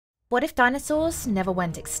What if dinosaurs never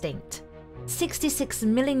went extinct? 66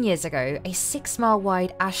 million years ago, a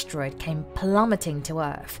 6-mile-wide asteroid came plummeting to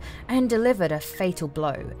Earth and delivered a fatal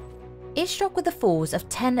blow. It struck with the force of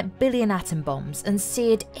 10 billion atom bombs and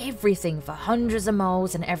seared everything for hundreds of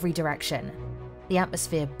miles in every direction. The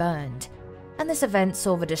atmosphere burned, and this event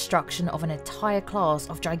saw the destruction of an entire class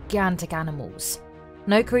of gigantic animals.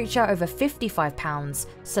 No creature over 55 pounds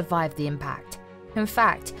survived the impact. In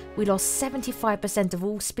fact, we lost 75% of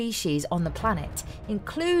all species on the planet,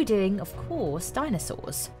 including, of course,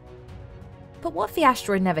 dinosaurs. But what if the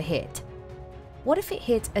asteroid never hit? What if it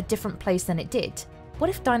hit a different place than it did? What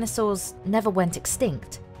if dinosaurs never went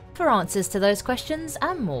extinct? For answers to those questions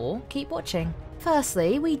and more, keep watching.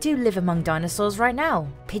 Firstly, we do live among dinosaurs right now.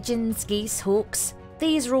 Pigeons, geese, hawks.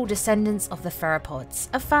 These are all descendants of the theropods,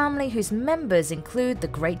 a family whose members include the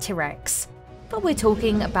Great T-Rex. But we're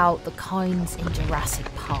talking about the kinds in Jurassic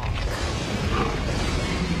Park.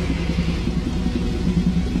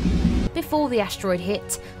 Before the asteroid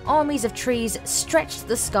hit, armies of trees stretched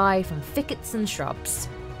the sky from thickets and shrubs.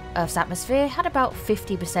 Earth's atmosphere had about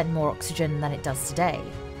 50% more oxygen than it does today.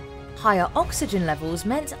 Higher oxygen levels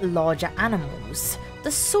meant larger animals, the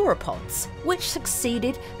sauropods, which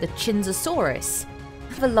succeeded the Chinzosaurus,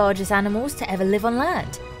 the largest animals to ever live on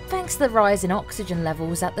land, thanks to the rise in oxygen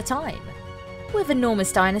levels at the time. With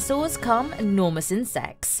enormous dinosaurs come enormous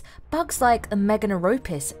insects. Bugs like the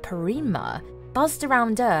Meganeuropus perima buzzed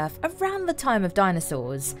around Earth around the time of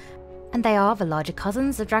dinosaurs, and they are the larger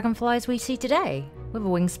cousins of dragonflies we see today, with a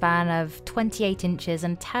wingspan of 28 inches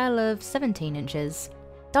and tail of 17 inches.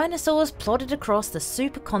 Dinosaurs plodded across the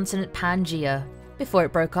supercontinent Pangaea before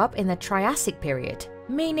it broke up in the Triassic period,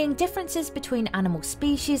 meaning differences between animal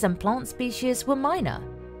species and plant species were minor.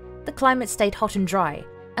 The climate stayed hot and dry,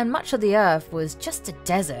 and much of the Earth was just a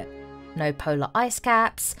desert. No polar ice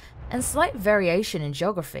caps, and slight variation in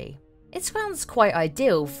geography. It sounds quite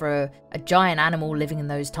ideal for a giant animal living in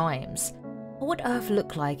those times. What would Earth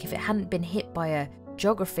look like if it hadn't been hit by a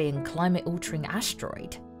geography and climate altering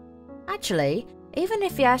asteroid? Actually, even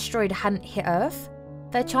if the asteroid hadn't hit Earth,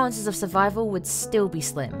 their chances of survival would still be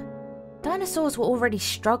slim. Dinosaurs were already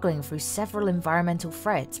struggling through several environmental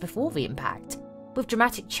threats before the impact. With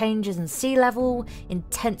dramatic changes in sea level,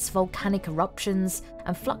 intense volcanic eruptions,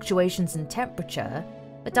 and fluctuations in temperature,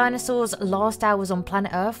 the dinosaurs' last hours on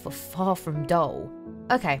planet Earth were far from dull.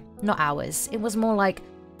 Okay, not hours, it was more like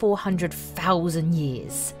 400,000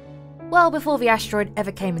 years. Well before the asteroid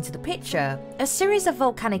ever came into the picture, a series of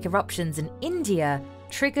volcanic eruptions in India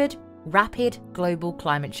triggered rapid global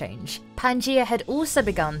climate change. Pangaea had also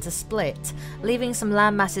begun to split, leaving some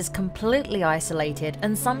land masses completely isolated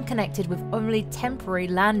and some connected with only temporary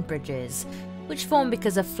land bridges, which formed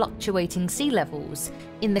because of fluctuating sea levels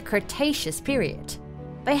in the Cretaceous period.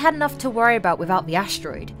 They had enough to worry about without the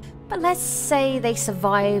asteroid, but let's say they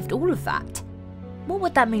survived all of that. What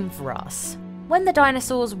would that mean for us? When the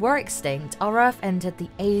dinosaurs were extinct, our Earth entered the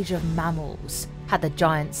age of mammals. Had the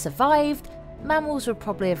giants survived, mammals would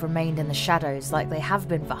probably have remained in the shadows like they have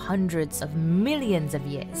been for hundreds of millions of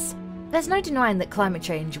years. There's no denying that climate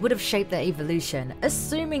change would have shaped their evolution,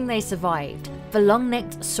 assuming they survived. The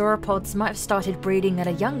long-necked sauropods might have started breeding at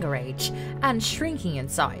a younger age and shrinking in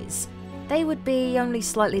size. They would be only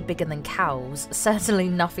slightly bigger than cows, certainly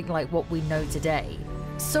nothing like what we know today.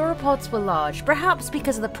 Sauropods were large, perhaps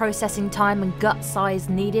because of the processing time and gut size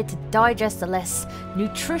needed to digest the less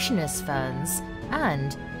nutritious ferns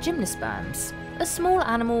and gymnosperms. As small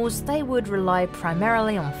animals, they would rely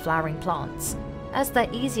primarily on flowering plants, as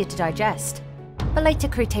they're easier to digest. The later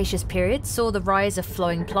Cretaceous period saw the rise of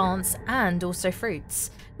flowering plants and also fruits,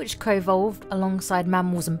 which co-evolved alongside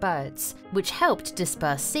mammals and birds, which helped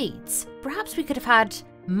disperse seeds. Perhaps we could have had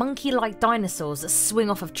monkey-like dinosaurs that swing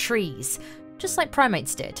off of trees, just like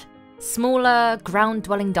primates did. Smaller,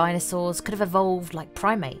 ground-dwelling dinosaurs could have evolved like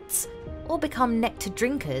primates, or become nectar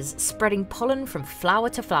drinkers, spreading pollen from flower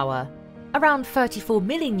to flower. Around 34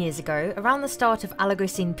 million years ago, around the start of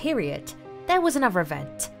Oligocene period, there was another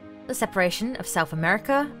event, the separation of South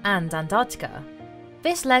America and Antarctica.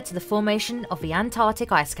 This led to the formation of the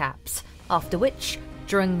Antarctic ice caps, after which,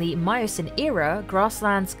 during the Miocene era,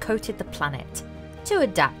 grasslands coated the planet. To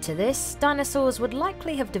adapt to this, dinosaurs would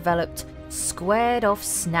likely have developed squared off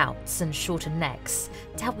snouts and shorter necks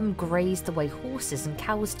to help them graze the way horses and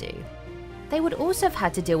cows do. They would also have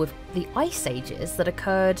had to deal with the ice ages that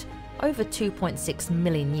occurred over 2.6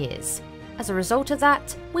 million years. As a result of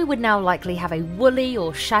that, we would now likely have a woolly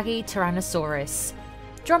or shaggy Tyrannosaurus,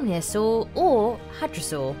 Dromaeosaur or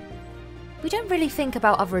Hadrosaur. We don't really think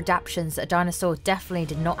about other adaptations that a dinosaur definitely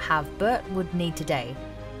did not have but would need today,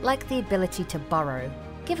 like the ability to burrow.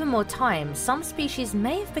 Given more time, some species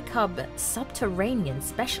may have become subterranean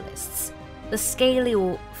specialists, the scaly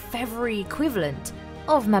or feathery equivalent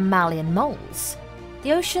of mammalian moles.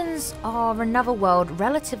 The oceans are another world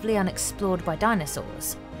relatively unexplored by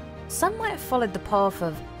dinosaurs. Some might have followed the path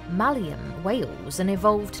of Malian whales and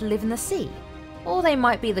evolved to live in the sea, or they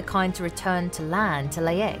might be the kind to return to land to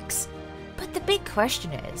lay eggs. But the big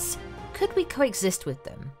question is, could we coexist with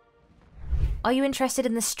them? Are you interested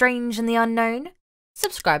in the strange and the unknown?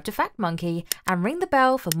 Subscribe to Fact Monkey and ring the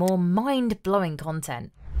bell for more mind-blowing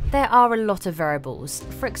content. There are a lot of variables.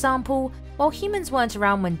 For example, while humans weren't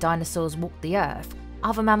around when dinosaurs walked the earth,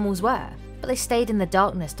 other mammals were, but they stayed in the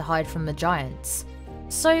darkness to hide from the giants.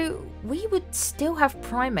 So we would still have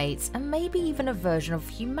primates and maybe even a version of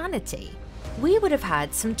humanity. We would have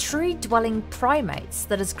had some tree-dwelling primates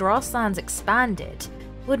that, as grasslands expanded,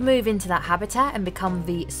 would move into that habitat and become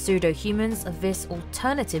the pseudo-humans of this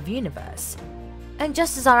alternative universe. And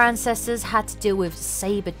just as our ancestors had to deal with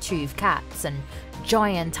saber-toothed cats and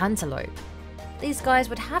giant antelope, these guys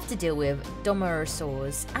would have to deal with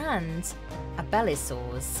Dinosaurs and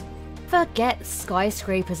Abelisaurs. Forget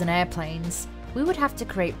skyscrapers and airplanes. We would have to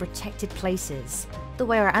create protected places, the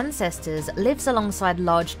way our ancestors lived alongside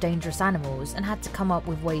large dangerous animals and had to come up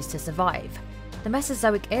with ways to survive. The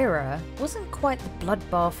Mesozoic era wasn't quite the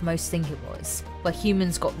bloodbath most think it was, where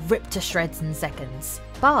humans got ripped to shreds in seconds.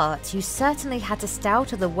 But you certainly had to stay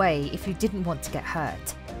out of the way if you didn't want to get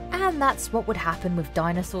hurt. And that's what would happen with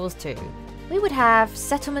dinosaurs too. We would have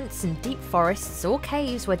settlements in deep forests or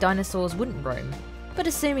caves where dinosaurs wouldn't roam. But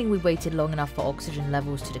assuming we waited long enough for oxygen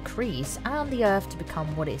levels to decrease and the Earth to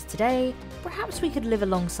become what it is today, perhaps we could live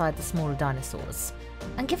alongside the smaller dinosaurs.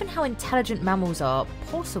 And given how intelligent mammals are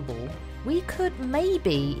possible, we could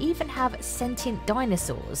maybe even have sentient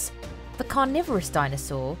dinosaurs. The carnivorous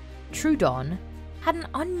dinosaur, Troodon, had an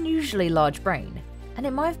unusually large brain, and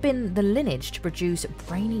it might have been the lineage to produce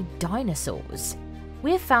brainy dinosaurs.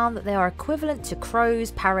 We have found that they are equivalent to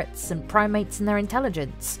crows, parrots, and primates in their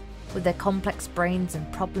intelligence, with their complex brains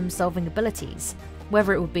and problem-solving abilities.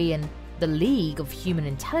 Whether it would be in the league of human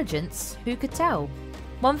intelligence, who could tell?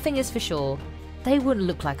 One thing is for sure, they wouldn't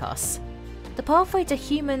look like us. The pathway to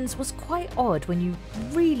humans was quite odd when you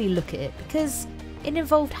really look at it, because it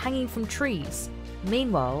involved hanging from trees.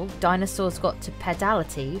 Meanwhile, dinosaurs got to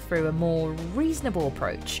pedality through a more reasonable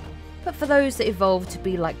approach. But for those that evolved to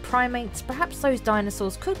be like primates, perhaps those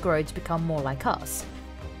dinosaurs could grow to become more like us.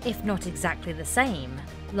 If not exactly the same.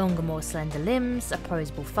 Longer, more slender limbs,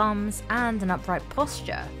 opposable thumbs, and an upright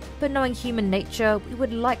posture. But knowing human nature, we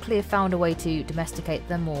would likely have found a way to domesticate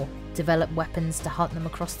them or develop weapons to hunt them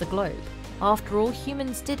across the globe. After all,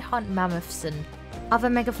 humans did hunt mammoths and other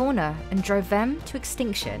megafauna and drove them to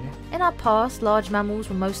extinction. In our past, large mammals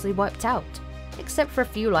were mostly wiped out, except for a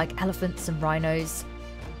few like elephants and rhinos.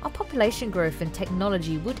 Our population growth and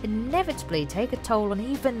technology would inevitably take a toll on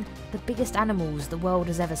even the biggest animals the world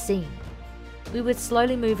has ever seen. We would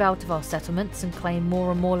slowly move out of our settlements and claim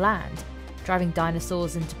more and more land, driving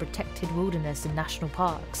dinosaurs into protected wilderness and national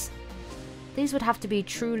parks. These would have to be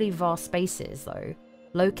truly vast spaces though,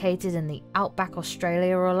 located in the outback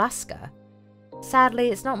Australia or Alaska. Sadly,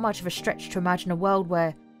 it's not much of a stretch to imagine a world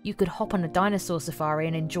where you could hop on a dinosaur safari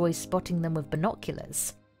and enjoy spotting them with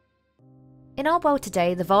binoculars. In our world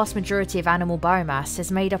today, the vast majority of animal biomass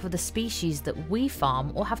is made up of the species that we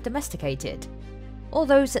farm or have domesticated, or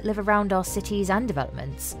those that live around our cities and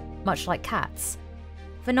developments, much like cats.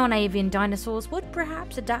 The non-avian dinosaurs would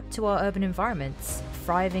perhaps adapt to our urban environments,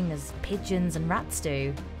 thriving as pigeons and rats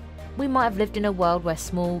do. We might have lived in a world where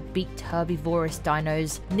small, beaked herbivorous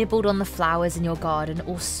dinos nibbled on the flowers in your garden,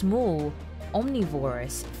 or small,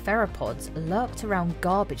 omnivorous theropods lurked around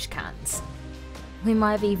garbage cans. We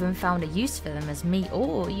might have even found a use for them as meat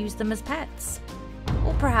or used them as pets.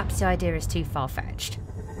 Or perhaps the idea is too far-fetched.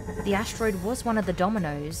 The asteroid was one of the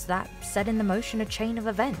dominoes that set in motion a chain of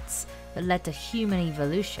events that led to human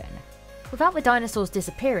evolution. Without the dinosaurs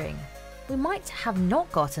disappearing, we might have not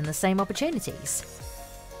gotten the same opportunities.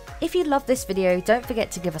 If you loved this video, don't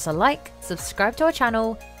forget to give us a like, subscribe to our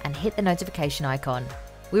channel, and hit the notification icon.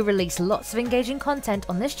 We release lots of engaging content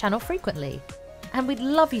on this channel frequently, and we'd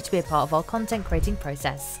love you to be a part of our content creating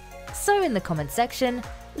process. So in the comments section,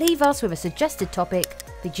 leave us with a suggested topic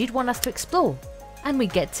that you'd want us to explore, and we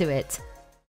get to it.